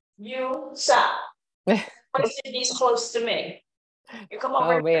 You stop. Sydney's close to me. You come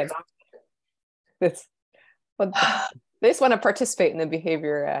over. Oh man, they just want to participate in the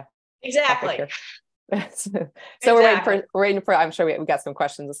behavior. Exactly. So we're waiting for. I'm sure we got some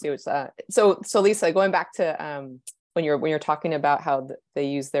questions. Let's see what's. So Lisa, going back to when you're talking about how they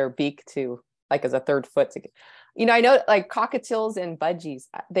use their beak to, like, as a third foot to, I know like cockatiels and budgies,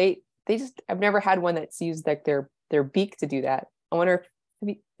 they just, I've never had one that's used like their beak to do that. I wonder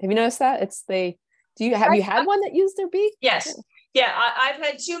if have you noticed that have you had one that used their beak? Yes. Yeah. I've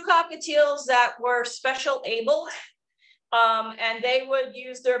had two cockatiels that were special able, and they would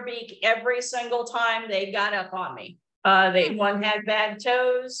use their beak every single time they got up on me. One had bad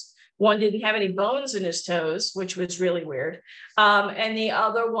toes. One didn't have any bones in his toes, which was really weird. And the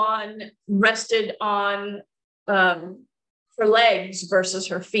other one rested on her legs versus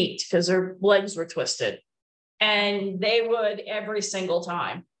her feet because her legs were twisted. And they would every single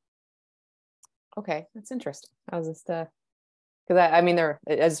time. Okay, that's interesting. I was just because I mean I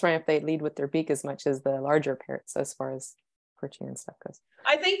just wondering if they lead with their beak as much as the larger parrots as far as perching and stuff goes.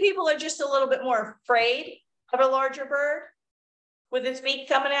 I think people are just a little bit more afraid of a larger bird with its beak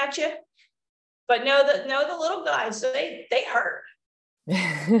coming at you, but know the little guys, they hurt.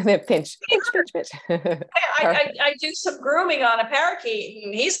 They pinch. I do some grooming on a parakeet,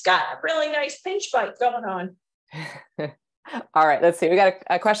 and he's got a really nice pinch bite going on. All right, let's see. We got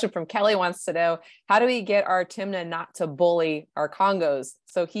a question from Kelly. Wants to know, how do we get our Timneh not to bully our Congos?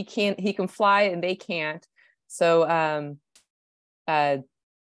 So he can fly and they can't. So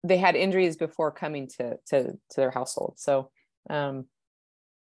they had injuries before coming to their household. So okay.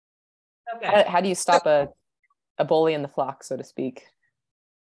 How do you stop a bully in the flock, so to speak?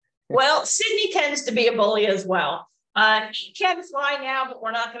 Well, Sydney tends to be a bully as well. He can fly now, but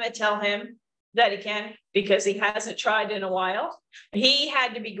we're not going to tell him that he can because he hasn't tried in a while. He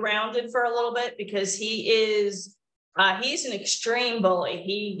had to be grounded for a little bit because he's an extreme bully.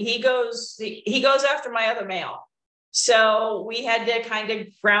 He goes after my other male. So we had to kind of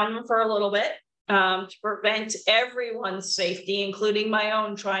ground him for a little bit to prevent everyone's safety, including my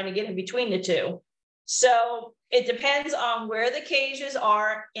own, trying to get in between the two. So it depends on where the cages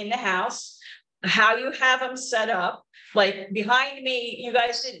are in the house, how you have them set up. Like behind me, you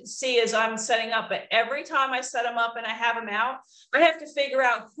guys didn't see as I'm setting up, but every time I set them up and I have them out, I have to figure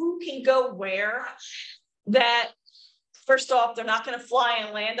out who can go where. That first off, they're not going to fly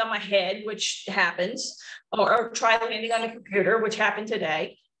and land on my head, which happens, or try landing on the computer, which happened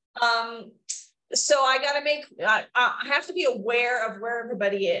today. So I got to I have to be aware of where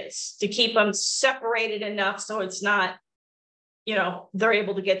everybody is to keep them separated enough so it's not, they're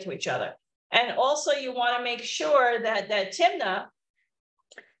able to get to each other. And also you want to make sure that Timneh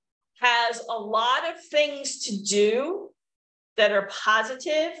has a lot of things to do that are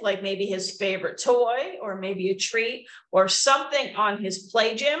positive, like maybe his favorite toy or maybe a treat or something on his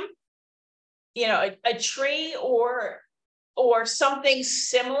play gym, a tree or something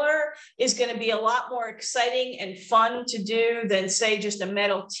similar is going to be a lot more exciting and fun to do than, say, just a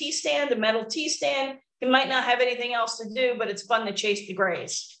metal tea stand. A metal tea stand, you might not have anything else to do, but it's fun to chase the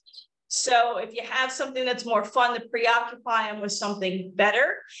grays. So if you have something that's more fun to preoccupy them with something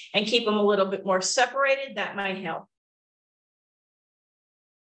better and keep them a little bit more separated, that might help.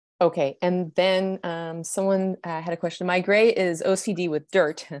 Okay, and then someone had a question. My gray is OCD with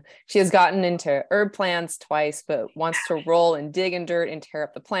dirt. She has gotten into herb plants twice, but wants to roll and dig in dirt and tear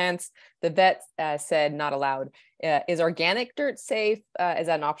up the plants. The vet said not allowed. Is organic dirt safe? Is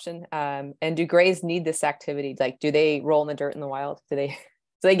that an option? And do grays need this activity? Like, do they roll in the dirt in the wild? Do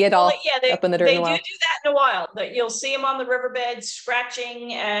they get all up in the dirt in the wild? They do that in the wild. That you'll see them on the riverbed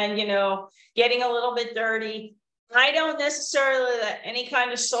scratching and, you know, getting a little bit dirty. I don't necessarily let any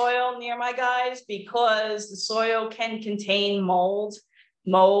kind of soil near my guys because the soil can contain mold.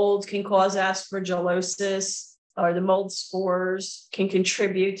 Mold can cause aspergillosis, or the mold spores can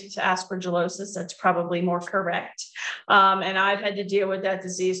contribute to aspergillosis. That's probably more correct. And I've had to deal with that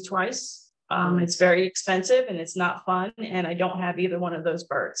disease twice. It's very expensive and it's not fun. And I don't have either one of those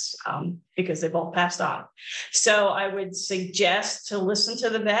birds because they both passed on. So I would suggest to listen to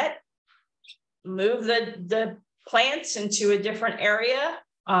the vet, move the plants into a different area.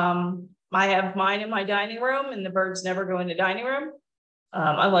 I have mine in my dining room and the birds never go in the dining room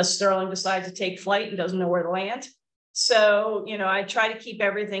unless Sterling decides to take flight and doesn't know where to land. So, you know, I try to keep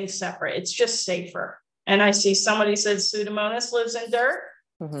everything separate. It's just safer. And I see somebody said Pseudomonas lives in dirt.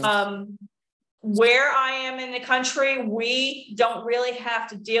 Mm-hmm. Where I am in the country, we don't really have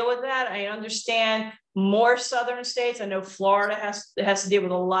to deal with that. I understand more southern states. I know Florida has to deal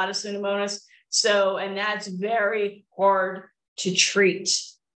with a lot of Pseudomonas. So, and that's very hard to treat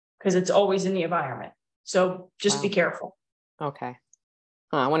because it's always in the environment. So just be careful. Okay.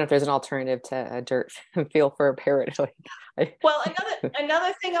 I wonder if there's an alternative to a dirt feel for a parrot. Well,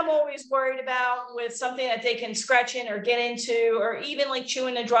 another thing I'm always worried about with something that they can scratch in or get into, or even like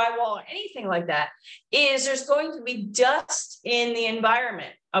chewing the drywall or anything like that, is there's going to be dust in the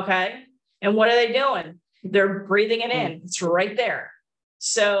environment. Okay. And what are they doing? They're breathing it in. It's right there.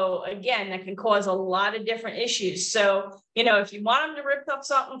 So again, that can cause a lot of different issues. So, you know, if you want them to rip up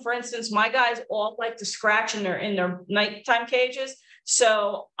something, for instance, my guys all like to scratch in their nighttime cages.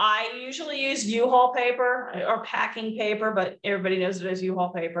 So I usually use U-Haul paper or packing paper, but everybody knows it as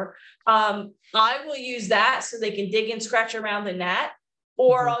U-Haul paper. I will use that so they can dig and scratch around the net,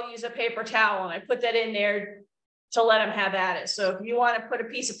 or I'll use a paper towel and I put that in there to let them have at it. So if you want to put a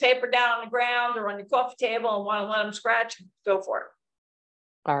piece of paper down on the ground or on your coffee table and want to let them scratch, go for it.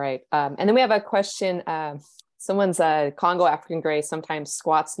 All right. And then we have a question. Someone's Congo African gray sometimes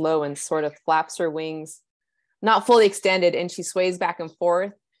squats low and sort of flaps her wings, not fully extended, and she sways back and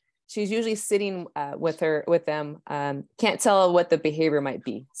forth. She's usually sitting with them. Can't tell what the behavior might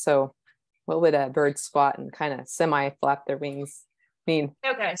be. So what would a bird squat and kind of semi-flap their wings mean?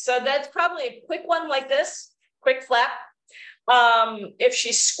 Okay, so that's probably a quick one like this, quick flap. If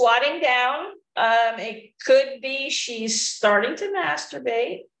she's squatting down, it could be she's starting to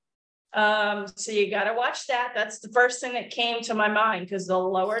masturbate. So you got to watch that. That's the first thing that came to my mind, because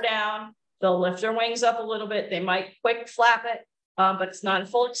they'll lower down, they'll lift their wings up a little bit. They might quick flap it, but it's not in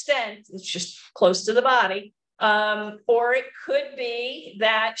full extent. It's just close to the body. Or it could be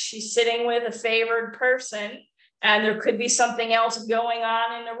that she's sitting with a favored person and there could be something else going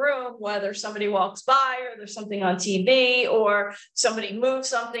on in the room, whether somebody walks by or there's something on TV or somebody moves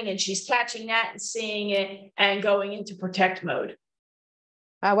something and she's catching that and seeing it and going into protect mode.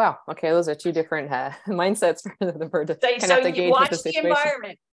 Oh, wow. Okay. Those are two different mindsets for the bird to kind of have to gauge watch the the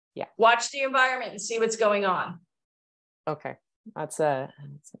environment. Yeah. Watch the environment and see what's going on. Okay. That's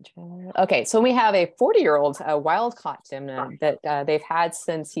okay. So we have a 40-year-old wild-caught Timneh that they've had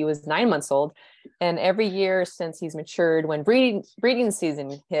since he was 9 months old, and every year since he's matured, when breeding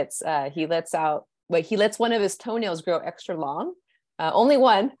season hits, he lets one of his toenails grow extra long. Only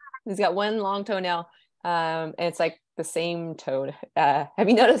one. He's got one long toenail, and it's like the same toad. Have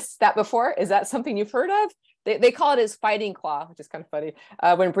you noticed that before? Is that something you've heard of? They call it his fighting claw, which is kind of funny.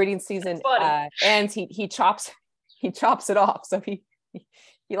 When breeding season ends, he chops it off. So he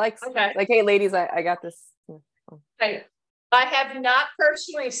likes, like, hey ladies, I got this. I have not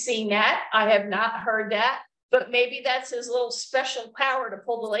personally seen that. I have not heard that, but maybe that's his little special power to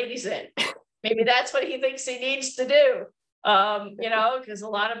pull the ladies in. Maybe that's what he thinks he needs to do. You know, because a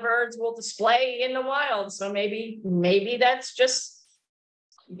lot of birds will display in the wild. So maybe that's just,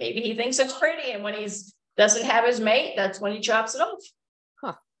 maybe he thinks it's pretty. And when he's doesn't have his mate, that's when he chops it off.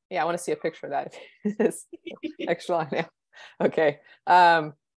 Huh. Yeah, I want to see a picture of that. It's extra long now. Okay.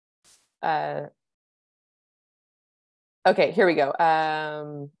 Okay, here we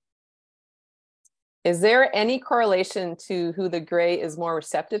go. Is there any correlation to who the gray is more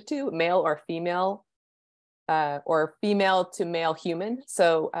receptive to, male or female, or female to male human?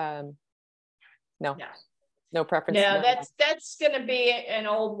 So No. No. No preference. No, that's going to be an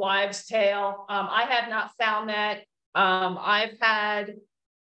old wives' tale. I have not found that. I've had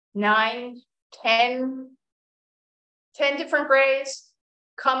 10 different grays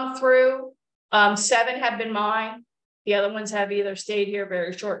come through. 7 have been mine. The other ones have either stayed here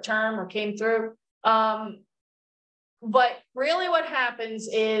very short term or came through. But really what happens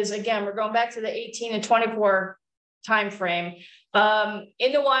is, again, we're going back to the 18 to 24 time frame.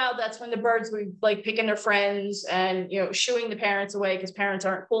 In the wild, that's when the birds would like picking their friends and, shooing the parents away because parents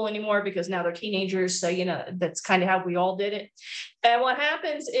aren't cool anymore because now they're teenagers. So, that's kind of how we all did it. And what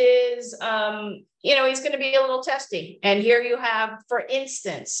happens is, he's going to be a little testy. And here you have, for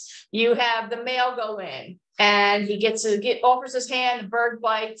instance, you have the male go in and he offers his hand, the bird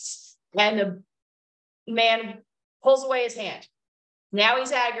bites, and the man pulls away his hand. Now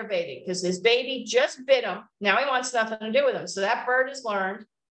he's aggravated because his baby just bit him. Now he wants nothing to do with him. So that bird has learned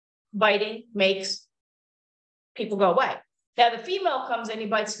biting makes people go away. Now the female comes in, he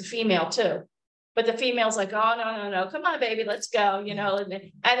bites the female too. But the female's like, oh, no. Come on, baby, let's go. And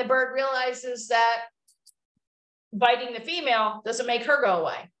the bird realizes that biting the female doesn't make her go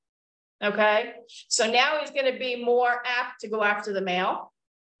away. Okay. So now he's going to be more apt to go after the male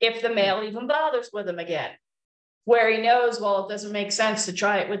if the male even bothers with him again. Where he knows, well, it doesn't make sense to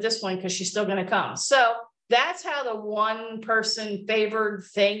try it with this one because she's still going to come. So that's how the one person favored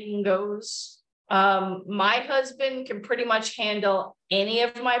thing goes. My husband can pretty much handle any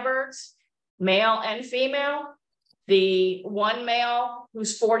of my birds, male and female. The one male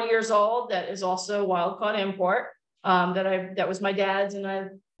who's 40 years old, that is also wild caught import, that was my dad's and I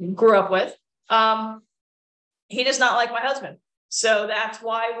grew up with. He does not like my husband. So that's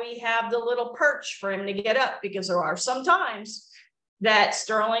why we have the little perch for him to get up, because there are some times that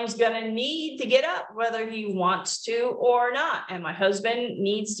Sterling's going to need to get up, whether he wants to or not. And my husband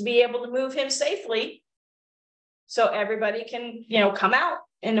needs to be able to move him safely so everybody can, come out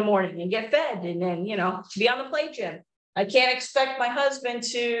in the morning and get fed and then, be on the play gym. I can't expect my husband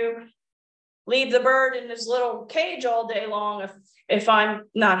to leave the bird in his little cage all day long if I'm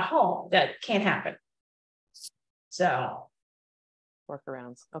not home. That can't happen. So.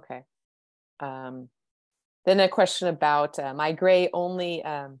 Workarounds. Okay. Then a question about my gray only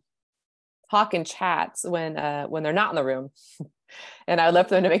talk and chats when they're not in the room, and I left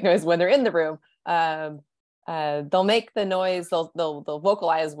them to make noise when they're in the room. They'll make the noise. They'll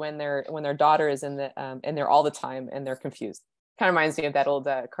vocalize when their daughter is in there all the time and they're confused. Kind of reminds me of that old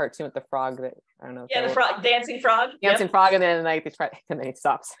cartoon with the frog that I don't know. Yeah, the frog, dancing frog. Dancing frog, and then like they try, and then he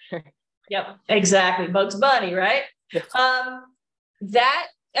stops. Yep, exactly. Bugs Bunny, right? How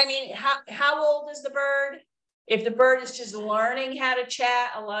old is the bird? If the bird is just learning how to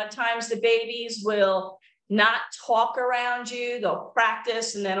chat, a lot of times the babies will not talk around you. They'll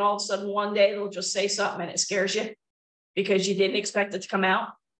practice, and then all of a sudden one day they'll just say something and it scares you because you didn't expect it to come out.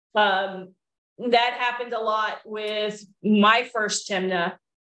 That happened a lot with my first Timneh.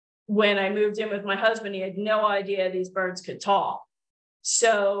 When I moved in with my husband, he had no idea these birds could talk.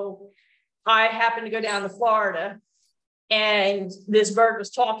 So I happened to go down to Florida, and this bird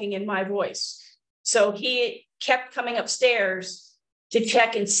was talking in my voice. So he kept coming upstairs to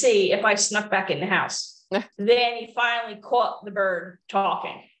check and see if I snuck back in the house. Then he finally caught the bird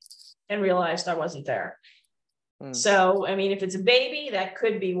talking and realized I wasn't there. So, if it's a baby, that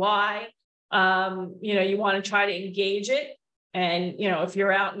could be why. You want to try to engage it. And, if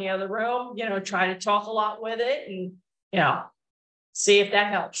you're out in the other room, try to talk a lot with it and, see if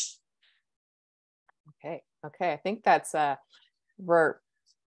that helps. Okay. I think that's,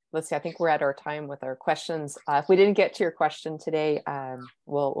 let's see, I think we're at our time with our questions. If we didn't get to your question today,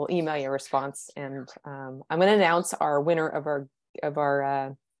 we'll email you a response. And I'm going to announce our winner of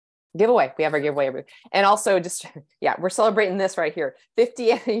our giveaway. We have our giveaway. And also we're celebrating this right here. 50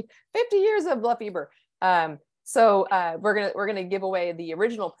 years of Lafeber. So we're gonna give away the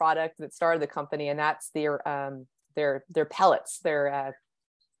original product that started the company, and that's their pellets, their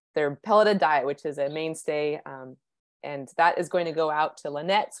pelleted diet, which is a mainstay. And that is going to go out to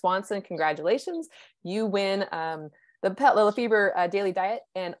Lynette Swanson. Congratulations. You win the Lafeber daily diet,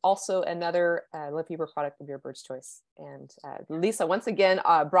 and also another Lafeber product of your bird's choice. And Lisa, once again,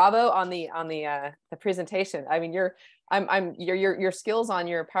 bravo on the presentation. I mean, your skills on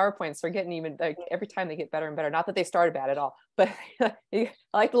your PowerPoints are getting even, like, every time they get better and better. Not that they started bad at all, but I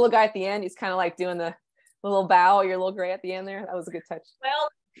like the little guy at the end. He's kind of like doing the little bow, your little gray at the end there. That was a good touch. Well,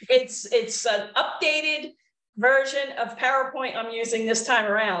 it's an updated version of PowerPoint I'm using this time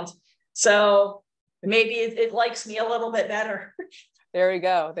around. So maybe it likes me a little bit better. There we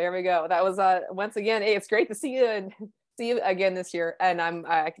go. That was once again, hey, it's great to see you again this year. And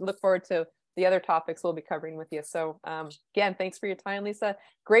I look forward to the other topics we'll be covering with you. So again, thanks for your time, Lisa.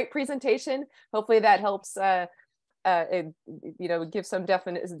 Great presentation. Hopefully that helps give some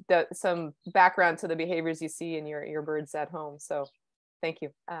some background to the behaviors you see in your birds at home. So thank you.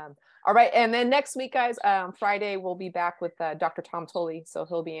 All right, and then next week, guys, Friday we'll be back with Dr. Tom Tolley. So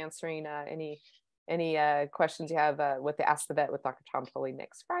he'll be answering any questions you have with the Ask the Vet with Dr. Tom Tolley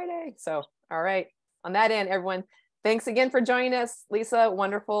next Friday. So all right, on that end, everyone, thanks again for joining us, Lisa.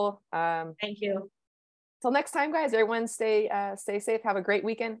 Wonderful. Thank you. Till next time, guys. Everyone, stay safe. Have a great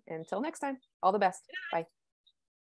weekend. Until next time, all the best. Bye.